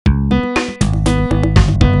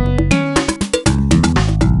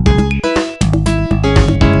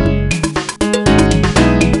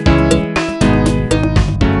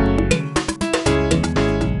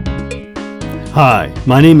Hi,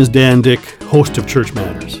 my name is Dan Dick, host of Church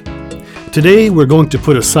Matters. Today we're going to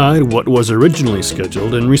put aside what was originally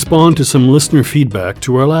scheduled and respond to some listener feedback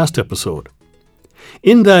to our last episode.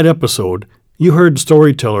 In that episode, you heard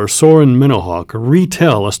storyteller Soren MennoHawk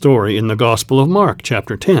retell a story in the Gospel of Mark,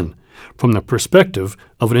 chapter 10, from the perspective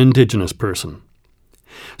of an indigenous person.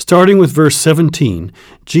 Starting with verse 17,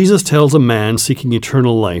 Jesus tells a man seeking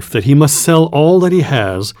eternal life that he must sell all that he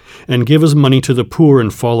has and give his money to the poor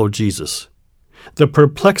and follow Jesus. The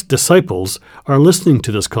perplexed disciples are listening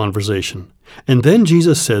to this conversation, and then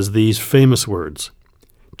Jesus says these famous words,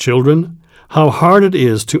 "Children, how hard it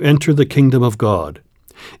is to enter the kingdom of God.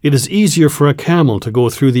 It is easier for a camel to go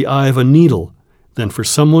through the eye of a needle than for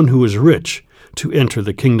someone who is rich to enter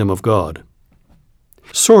the kingdom of God."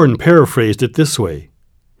 Soren paraphrased it this way,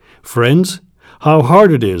 "Friends, how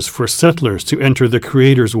hard it is for settlers to enter the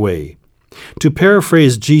Creator's way. To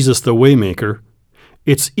paraphrase Jesus the Waymaker,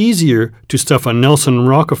 it's easier to stuff a Nelson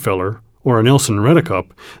Rockefeller or a Nelson Reddecup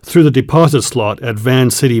through the deposit slot at Van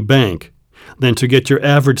City Bank than to get your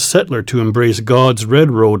average settler to embrace God's red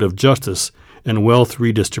road of justice and wealth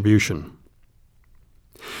redistribution."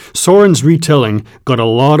 Soren's retelling got a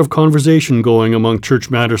lot of conversation going among Church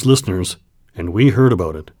Matters listeners, and we heard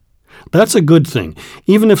about it. That's a good thing,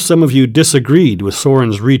 even if some of you disagreed with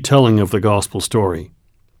Soren's retelling of the gospel story.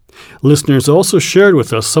 Listeners also shared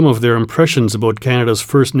with us some of their impressions about Canada's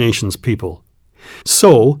First Nations people.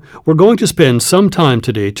 So, we're going to spend some time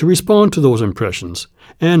today to respond to those impressions,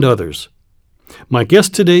 and others. My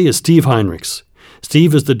guest today is Steve Heinrichs.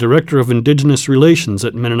 Steve is the Director of Indigenous Relations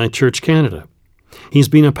at Mennonite Church Canada. He's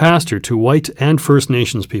been a pastor to white and First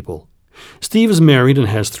Nations people. Steve is married and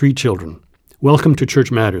has 3 children. Welcome to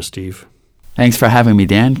Church Matters, Steve. Thanks for having me,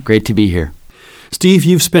 Dan. Great to be here. Steve,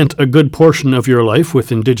 you've spent a good portion of your life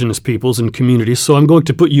with Indigenous peoples and communities, so I'm going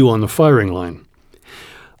to put you on the firing line.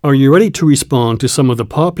 Are you ready to respond to some of the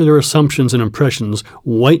popular assumptions and impressions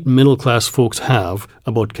white middle-class folks have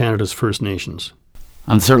about Canada's First Nations?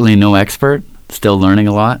 I'm certainly no expert, still learning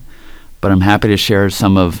a lot, but I'm happy to share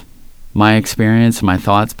some of my experience and my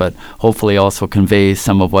thoughts, but hopefully also convey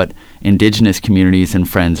some of what Indigenous communities and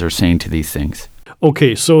friends are saying to these things.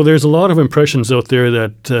 Okay, so there's a lot of impressions out there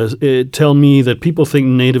that tell me that people think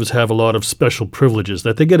Natives have a lot of special privileges,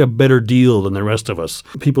 that they get a better deal than the rest of us.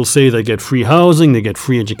 People say they get free housing, they get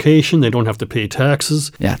free education, they don't have to pay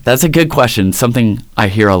taxes. Yeah, that's a good question, something I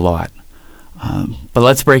hear a lot. But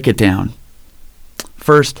let's break it down.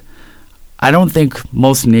 First, I don't think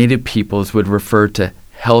most Native peoples would refer to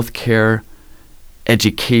healthcare,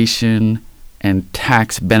 education, and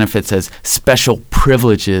tax benefits as special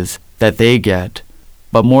privileges that they get,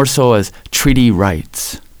 but more so as treaty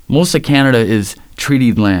rights. Most of Canada is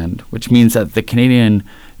treated land, which means that the Canadian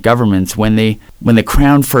governments, when the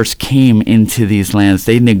Crown first came into these lands,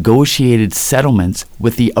 they negotiated settlements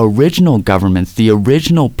with the original governments, the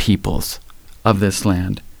original peoples of this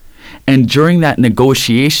land. And during that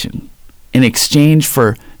negotiation, in exchange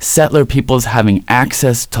for settler peoples having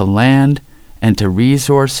access to land and to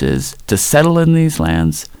resources to settle in these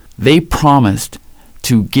lands, they promised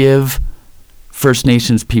to give First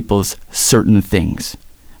Nations peoples certain things.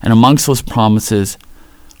 And amongst those promises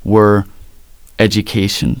were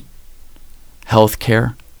education,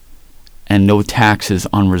 healthcare, and no taxes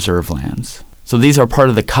on reserve lands. So these are part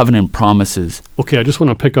of the covenant promises. Okay, I just want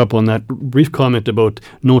to pick up on that brief comment about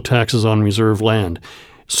no taxes on reserve land.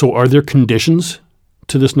 So are there conditions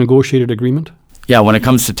to this negotiated agreement? Yeah, when it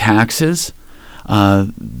comes to taxes,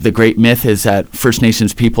 the great myth is that First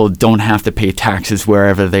Nations people don't have to pay taxes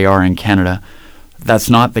wherever they are in Canada.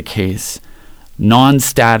 That's not the case.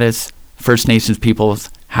 Non-status First Nations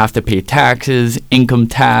peoples have to pay taxes, income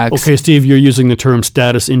tax. Okay, Steve, you're using the term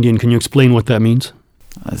status Indian. Can you explain what that means?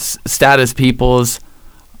 Status peoples,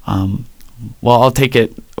 well, I'll take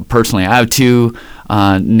it personally. I have 2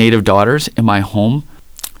 Native daughters in my home.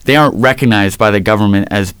 They aren't recognized by the government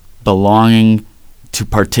as belonging to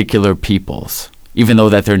particular peoples, even though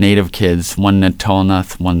that they're Native kids, one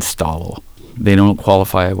Natalnath, one Stalo. They don't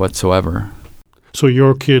qualify whatsoever. So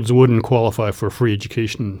your kids wouldn't qualify for free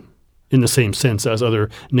education in the same sense as other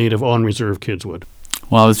Native on-reserve kids would?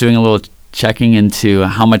 Well, I was doing a little checking into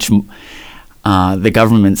how much the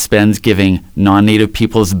government spends giving non-Native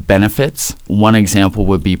peoples benefits. One example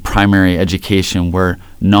would be primary education, where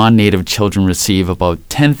non-Native children receive about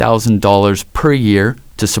 $10,000 per year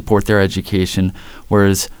to support their education,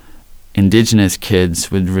 whereas Indigenous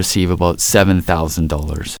kids would receive about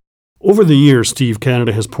 $7,000. Over the years, Steve,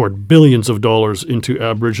 Canada has poured billions of dollars into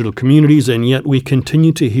Aboriginal communities, and yet we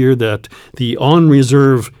continue to hear that the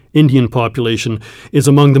on-reserve Indian population is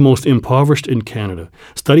among the most impoverished in Canada.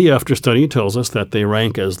 Study after study tells us that they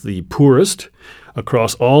rank as the poorest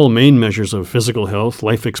across all main measures of physical health,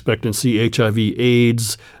 life expectancy,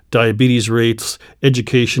 HIV/AIDS, diabetes rates,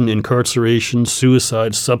 education, incarceration,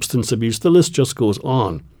 suicide, substance abuse. The list just goes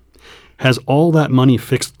on. Has all that money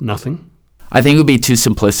fixed nothing? I think it would be too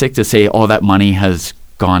simplistic to say all that money has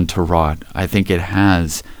gone to rot. I think it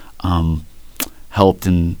has helped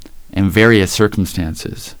in various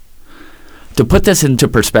circumstances. To put this into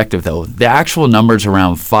perspective, though, the actual number is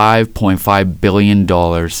around $5.5 billion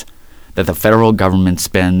that the federal government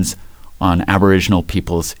spends on Aboriginal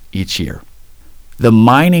peoples each year. The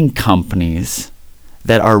mining companies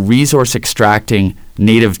that are resource extracting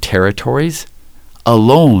native territories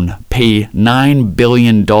alone pay $9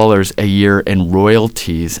 billion a year in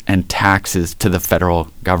royalties and taxes to the federal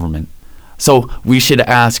government. So we should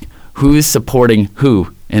ask, who's supporting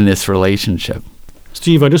who in this relationship?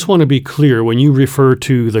 Steve, I just want to be clear. When you refer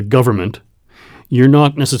to the government, you're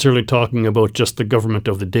not necessarily talking about just the government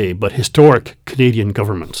of the day, but historic Canadian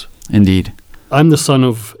governments. Indeed. I'm the son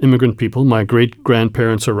of immigrant people. My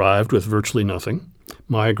great-grandparents arrived with virtually nothing.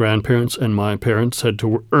 My grandparents and my parents had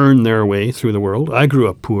to earn their way through the world. I grew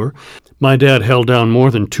up poor. My dad held down more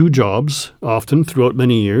than 2 jobs, often throughout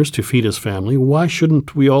many years, to feed his family. Why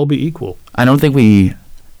shouldn't we all be equal? I don't think we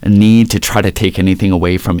need to try to take anything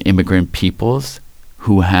away from immigrant peoples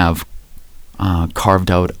who have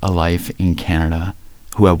carved out a life in Canada,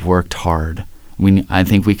 who have worked hard. I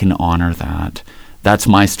think we can honor that. That's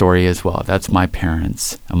my story as well. That's my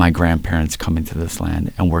parents and my grandparents coming to this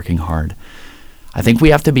land and working hard. I think we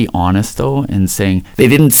have to be honest, though, in saying they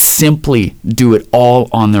didn't simply do it all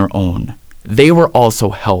on their own. They were also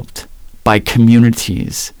helped by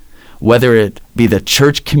communities, whether it be the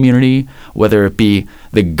church community, whether it be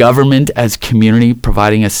the government as community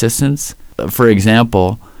providing assistance. For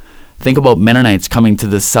example, think about Mennonites coming to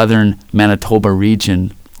the southern Manitoba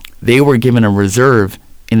region. They were given a reserve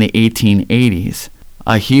in the 1880s,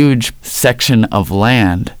 a huge section of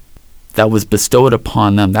land that was bestowed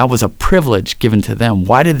upon them. That was a privilege given to them.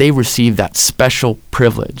 Why did they receive that special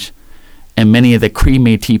privilege? And many of the Cree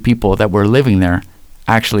Métis people that were living there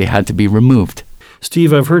actually had to be removed.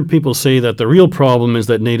 Steve, I've heard people say that the real problem is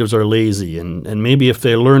that natives are lazy, and maybe if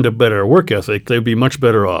they learned a better work ethic, they'd be much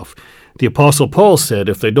better off. The Apostle Paul said,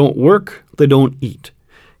 if they don't work, they don't eat.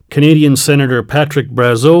 Canadian Senator Patrick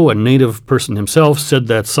Brazeau, a native person himself, said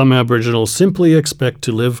that some Aboriginals simply expect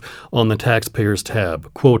to live on the taxpayer's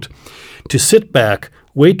tab. Quote, to sit back,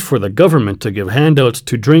 wait for the government to give handouts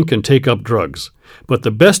to drink and take up drugs. But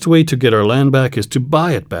the best way to get our land back is to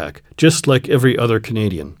buy it back, just like every other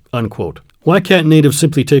Canadian. Unquote. Why can't natives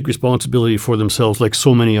simply take responsibility for themselves like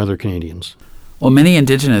so many other Canadians? Well, many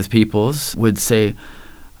Indigenous peoples would say,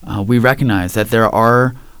 we recognize that there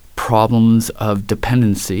are problems of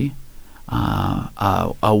dependency,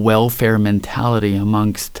 a welfare mentality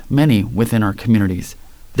amongst many within our communities.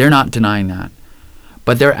 They're not denying that.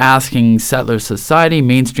 But they're asking settler society,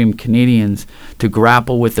 mainstream Canadians, to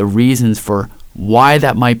grapple with the reasons for why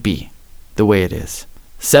that might be the way it is.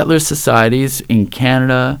 Settler societies in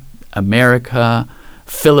Canada, America,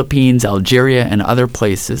 Philippines, Algeria, and other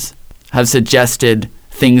places have suggested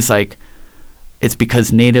things like it's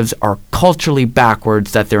because natives are culturally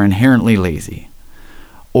backwards that they're inherently lazy.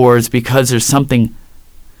 Or it's because there's something,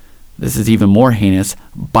 this is even more heinous,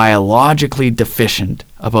 biologically deficient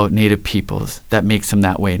about native peoples that makes them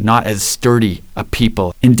that way, not as sturdy a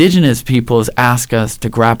people. Indigenous peoples ask us to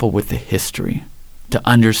grapple with the history, to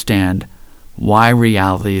understand why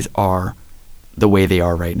realities are the way they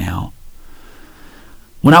are right now.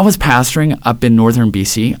 When I was pastoring up in northern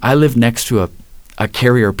BC, I lived next to a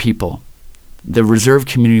carrier people. The reserve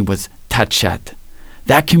community was Tachet.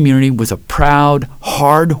 That community was a proud,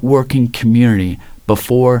 hard-working community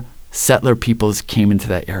before settler peoples came into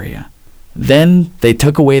that area. Then they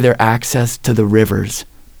took away their access to the rivers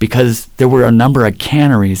because there were a number of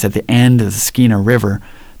canneries at the end of the Skeena River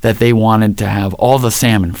that they wanted to have all the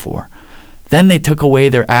salmon for. Then they took away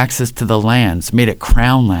their access to the lands, made it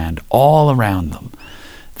crown land all around them.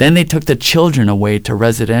 Then they took the children away to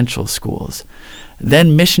residential schools.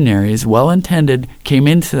 Then missionaries, well-intended, came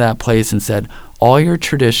into that place and said, all your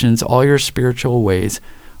traditions, all your spiritual ways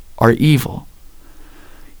are evil.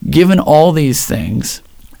 Given all these things,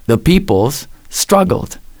 the peoples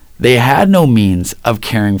struggled. They had no means of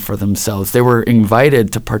caring for themselves. They were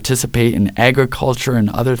invited to participate in agriculture and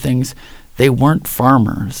other things. They weren't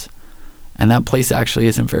farmers. And that place actually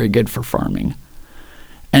isn't very good for farming.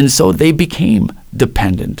 And so they became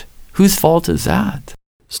dependent. Whose fault is that?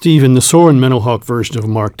 Steve, in the Soren MennoHawk version of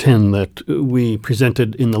Mark 10 that we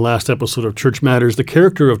presented in the last episode of Church Matters, the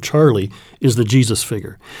character of Charlie is the Jesus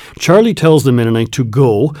figure. Charlie tells the Mennonite to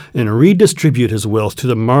go and redistribute his wealth to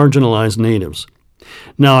the marginalized natives.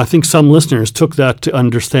 Now, I think some listeners took that to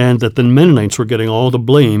understand that the Mennonites were getting all the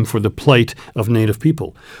blame for the plight of native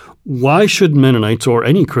people. Why should Mennonites, or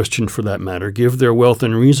any Christian for that matter, give their wealth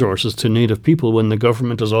and resources to native people when the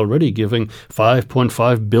government is already giving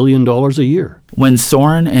 $5.5 billion a year? When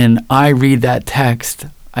Soren and I read that text,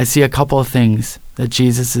 I see a couple of things that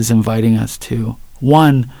Jesus is inviting us to.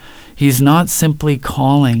 One, he's not simply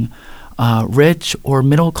calling rich or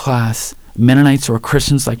middle class Mennonites or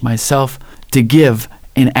Christians like myself to give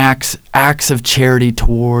in acts of charity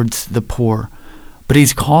towards the poor, but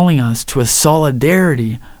he's calling us to a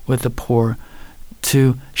solidarity with the poor,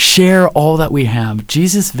 to share all that we have.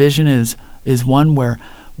 Jesus' vision is one where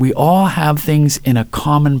we all have things in a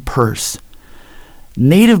common purse.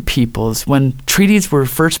 Native peoples, when treaties were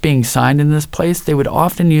first being signed in this place, they would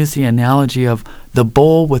often use the analogy of the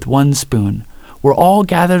bowl with one spoon. We're all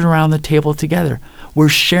gathered around the table together. We're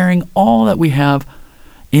sharing all that we have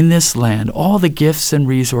in this land, all the gifts and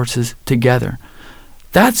resources together.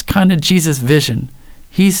 That's kind of Jesus' vision.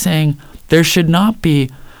 He's saying there should not be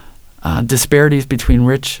disparities between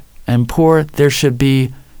rich and poor. There should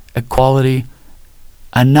be equality,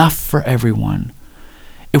 enough for everyone.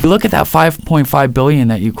 If we look at that $5.5 billion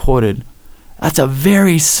that you quoted, that's a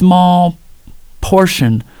very small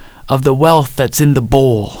portion of the wealth that's in the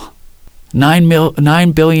bowl.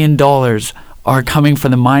 $9 billion are coming from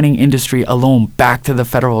the mining industry alone back to the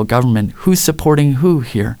federal government. Who's supporting who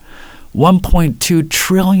here? $1.2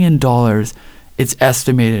 trillion, it's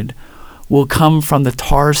estimated, will come from the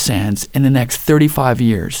tar sands in the next 35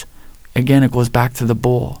 years. Again, it goes back to the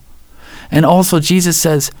bowl. And also Jesus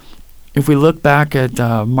says, if we look back at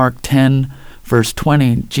Mark 10, verse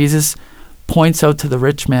 20, Jesus points out to the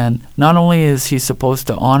rich man, not only is he supposed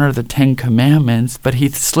to honor the 10 commandments, but he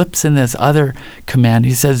slips in this other command.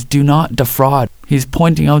 He says, do not defraud. He's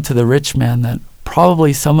pointing out to the rich man that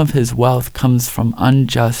probably some of his wealth comes from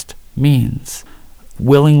unjust means,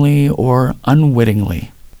 willingly or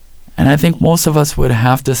unwittingly. And I think most of us would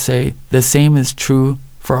have to say the same is true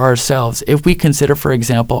for ourselves. If we consider, for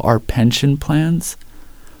example, our pension plans,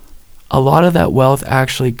 a lot of that wealth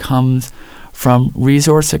actually comes from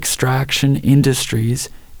resource extraction industries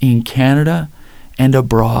in Canada and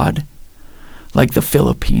abroad, like the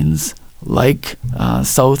Philippines, like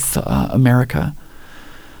South America,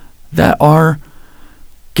 that are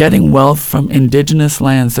getting wealth from indigenous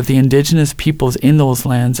lands that the indigenous peoples in those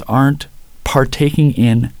lands aren't partaking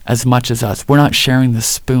in as much as us. We're not sharing the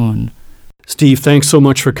spoon. Steve, thanks so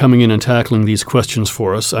much for coming in and tackling these questions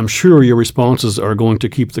for us. I'm sure your responses are going to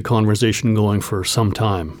keep the conversation going for some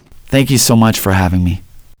time. Thank you so much for having me.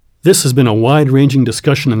 This has been a wide-ranging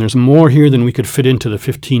discussion, and there's more here than we could fit into the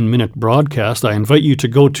 15-minute broadcast. I invite you to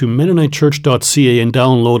go to MennoniteChurch.ca and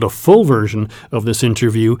download a full version of this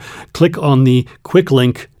interview. Click on the quick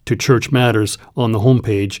link to Church Matters on the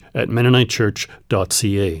homepage at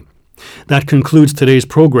MennoniteChurch.ca. That concludes today's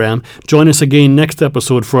program. Join us again next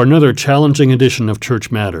episode for another challenging edition of Church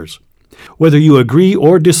Matters. Whether you agree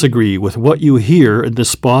or disagree with what you hear in this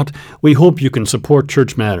spot, we hope you can support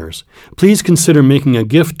Church Matters. Please consider making a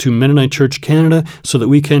gift to Mennonite Church Canada so that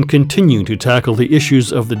we can continue to tackle the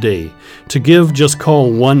issues of the day. To give, just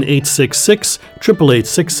call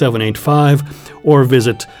 1-866-888-6785 or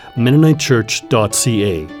visit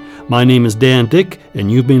MennoniteChurch.ca. My name is Dan Dick,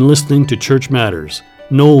 and you've been listening to Church Matters.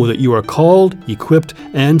 Know that you are called, equipped,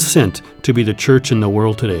 and sent to be the church in the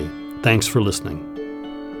world today. Thanks for listening.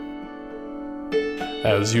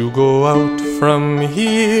 As you go out from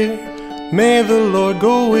here, may the Lord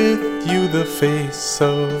go with you. The face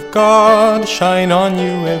of God shine on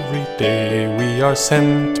you every day. We are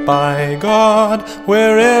sent by God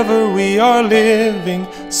wherever we are living,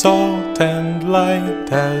 salt and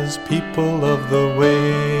light as people of the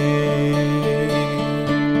way.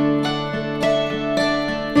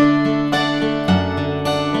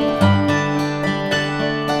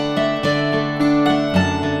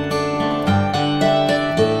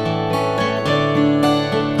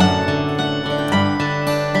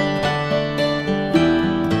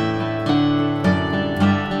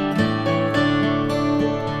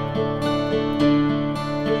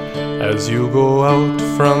 As you go out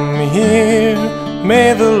from here,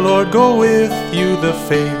 may the Lord go with you. The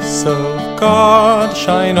face of God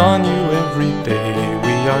shine on you every day.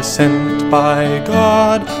 We are sent by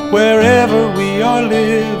God wherever we are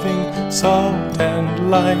living, salt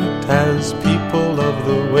and light as people of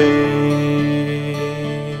the way.